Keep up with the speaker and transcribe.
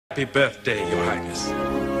Happy birthday, Your Highness.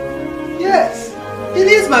 Yes, it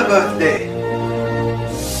is my birthday.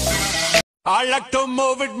 I like to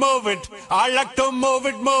move it, move it. I like to move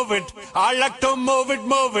it, move it. I like to move it,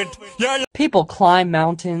 move it. Yeah. People climb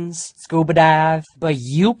mountains, scuba dive, but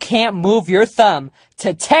you can't move your thumb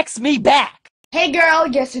to text me back. Hey girl,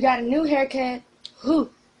 guess you got a new haircut. Who?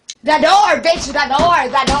 That door, bitch, that door,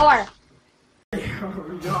 that door.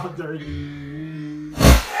 Y'all dirty.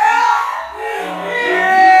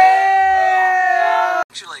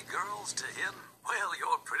 Actually, girls, to him, well,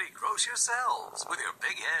 you're pretty gross yourselves, with your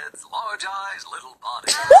big heads, large eyes, little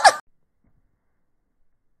bodies.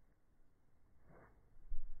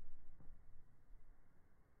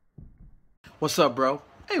 What's up, bro?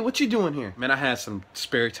 Hey, what you doing here? Man, I had some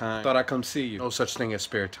spare time. Thought I'd come see you. No such thing as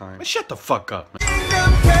spare time. Man, shut the fuck up, man.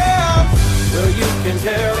 Well, you can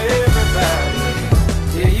tell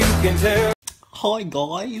everybody. Yeah, you can tell. Hi,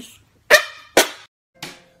 guys.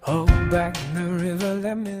 Oh, back in the river,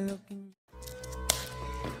 let me look in.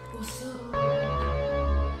 What's up?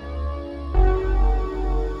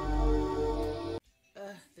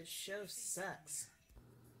 The show sucks.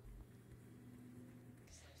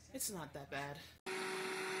 It's not that bad.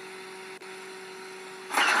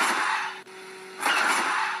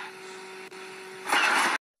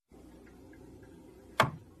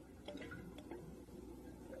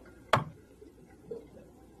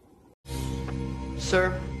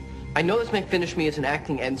 Sir, I know this may finish me as an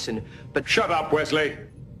acting ensign, but— Shut up, Wesley.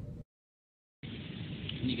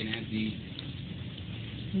 You can add the...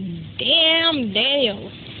 Damn, Daniel.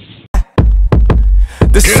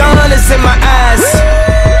 The sun is in my eyes.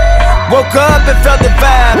 Woke up and felt the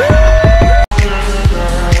vibe.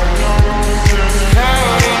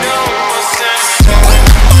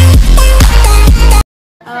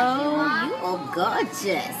 Oh, you are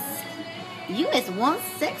gorgeous. You is one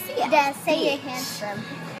sexy. Dad, say you're handsome.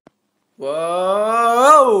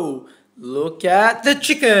 Whoa! Look at the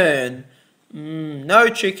chicken. No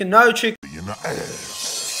chicken, no chicken. I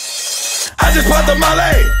just bought the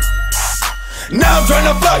Molly. Now I'm trying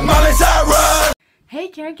to fuck Molly Cyrus. Hey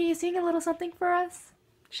Karen, can you sing a little something for us?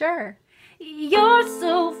 Sure. You're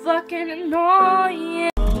so fucking annoying.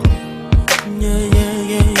 Yeah,